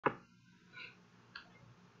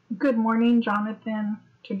Good morning, Jonathan.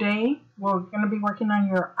 Today we're going to be working on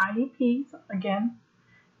your IEPs again.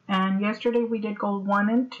 And yesterday we did goal 1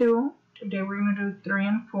 and 2. Today we're going to do 3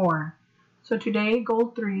 and 4. So today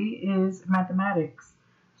goal 3 is mathematics.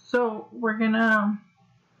 So we're going to,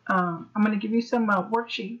 I'm going to give you some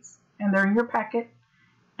worksheets, and they're in your packet.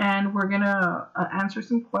 And we're going to answer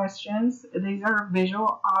some questions. These are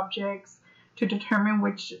visual objects to determine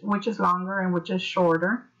which is longer and which is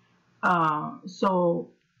shorter.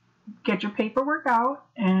 So get your paperwork out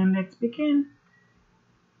and let's begin.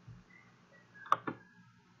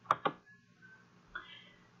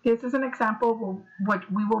 This is an example of what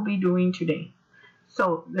we will be doing today.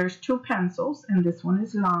 So there's two pencils, and this one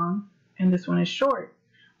is long and this one is short.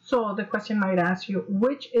 So the question might ask you,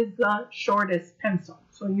 which is the shortest pencil?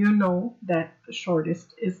 So you know that the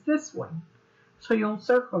shortest is this one. So you'll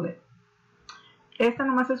circle it. Esta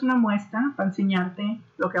nomás es una muestra para enseñarte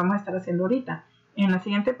lo que vamos a estar haciendo ahorita. En la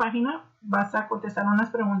siguiente página vas a contestar unas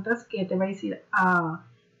preguntas que te va a decir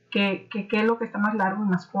qué es lo que está más largo y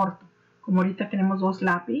más corto. Como ahorita tenemos dos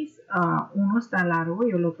lápices, uno está largo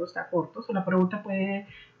y el otro está corto. So la pregunta puede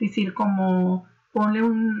decir como ponle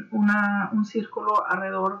un círculo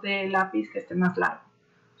alrededor del lápiz que esté más largo.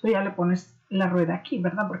 So ya le pones la rueda aquí,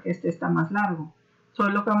 ¿verdad? Porque este está más largo. So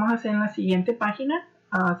lo que vamos a hacer en la siguiente página,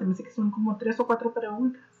 se me dice que son como 3 o 4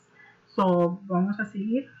 preguntas. So vamos a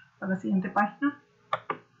seguir a la siguiente página.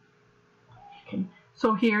 Okay.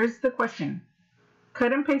 So here's the question.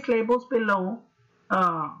 Cut and paste labels below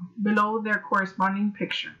their corresponding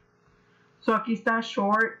picture. So aquí está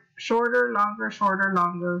shorter, longer, shorter,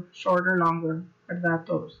 longer, shorter, longer, ¿verdad?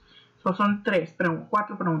 Todos. So son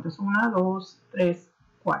 4 preguntas. 1, 2, 3,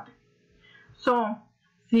 4. So,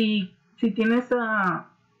 si tienes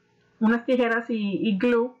unas tijeras y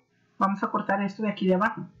glue, vamos a cortar esto de aquí de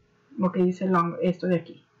abajo. Lo que dice esto de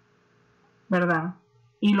aquí, ¿verdad?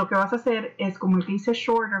 Y lo que vas a hacer es, como el que dice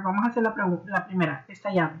shorter, vamos a hacer la primera,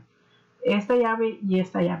 esta llave y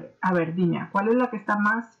esta llave. A ver, dime, ¿cuál es la que está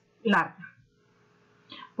más larga?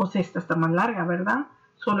 Pues esta está más larga, ¿verdad?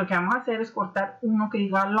 So, lo que vamos a hacer es cortar uno que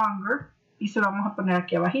diga longer y se lo vamos a poner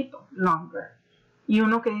aquí abajito, longer. Y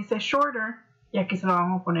uno que dice shorter, y aquí se lo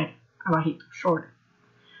vamos a poner abajito, shorter.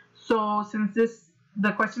 So, since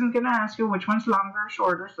the question is going to ask you which one's longer or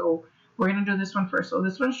shorter, so we're going to do this one first. So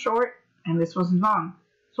this one's short and this one's long.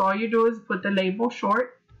 So all you do is put the label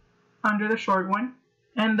short under the short one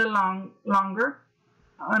and the longer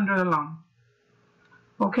under the long.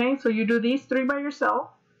 Okay, so you do these 3 by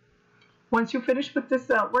yourself. Once you finish with this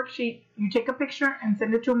worksheet, you take a picture and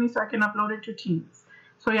send it to me so I can upload it to Teams.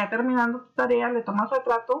 So ya terminando tu tarea, le tomas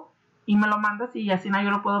retrato y me lo mandas, y así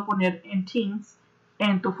yo lo puedo poner en Teams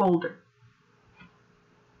en tu folder.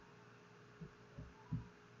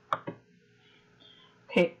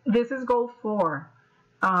 Okay, this is goal 4.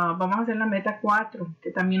 Vamos a hacer la meta 4,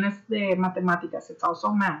 que también es de matemáticas. It's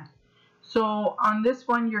also math. So on this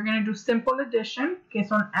one, you're going to do simple addition, que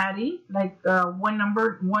son adding, like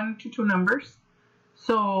 1 to 2 numbers.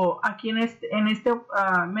 So aquí en este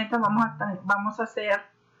meta vamos a hacer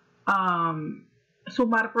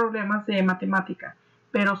sumar problemas de matemática,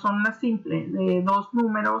 pero son las simples, de 2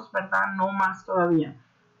 números, ¿verdad? No más todavía.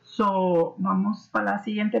 So vamos para la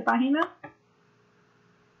siguiente página.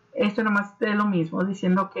 Esto nomás es lo mismo,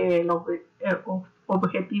 diciendo que el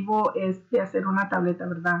objetivo es de hacer una tableta,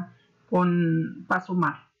 ¿verdad? Para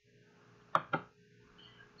sumar.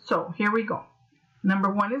 So, here we go.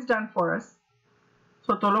 Number 1 is done for us.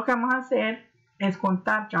 So, todo lo que vamos a hacer es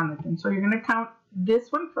contar, Jonathan. So, you're going to count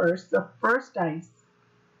this one first, the first dice.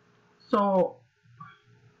 So,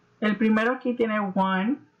 el primero aquí tiene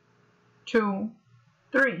 1, 2,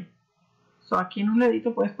 3. So, aquí en un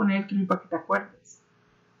ladito puedes poner el 3 para que te acuerdes.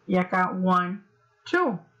 Y acá 1,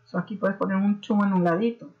 2. So, aquí puedes poner un 2 en un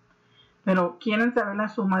ladito. Pero quieren saber la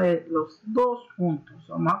suma de los dos juntos.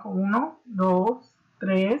 Vamos con 1, 2,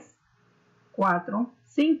 3, 4,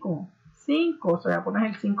 5. 5. So, ya pones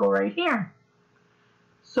el 5 right here.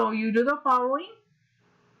 So, you do the following.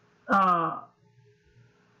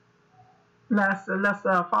 Las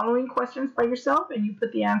following questions by yourself, and you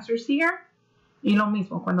put the answers here. Y lo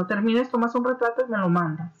mismo, cuando termines, tomas un retrato y me lo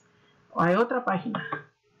mandas. O hay otra página.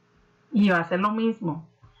 Y va a ser lo mismo.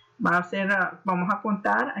 Va a ser, vamos a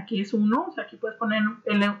contar, aquí es 1, o sea, aquí puedes poner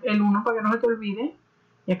el 1 para que no se te olvide.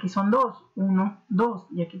 Y aquí son 2, 1, 2.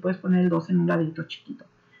 Y aquí puedes poner el 2 en un ladito chiquito,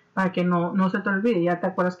 para que no se te olvide. Ya te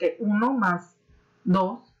acuerdas que 1 más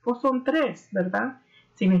 2, pues son 3, ¿verdad?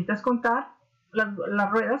 Si necesitas contar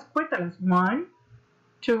las ruedas, cuéntalas. 1,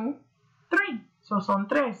 2, 3. So son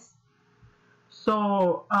 3.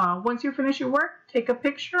 So once you finish your work, take a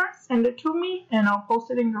picture, send it to me, and I'll post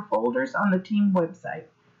it in your folders on the team website.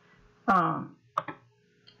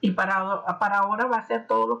 Y para ahora va a ser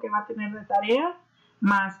todo lo que va a tener de tarea,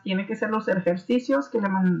 más tiene que ser los ejercicios que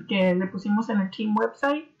le pusimos en el team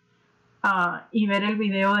website y ver el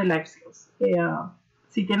video de Life Skills.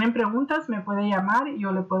 Si tienen preguntas me puede llamar y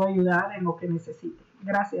yo le puedo ayudar en lo que necesite.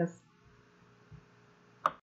 Gracias.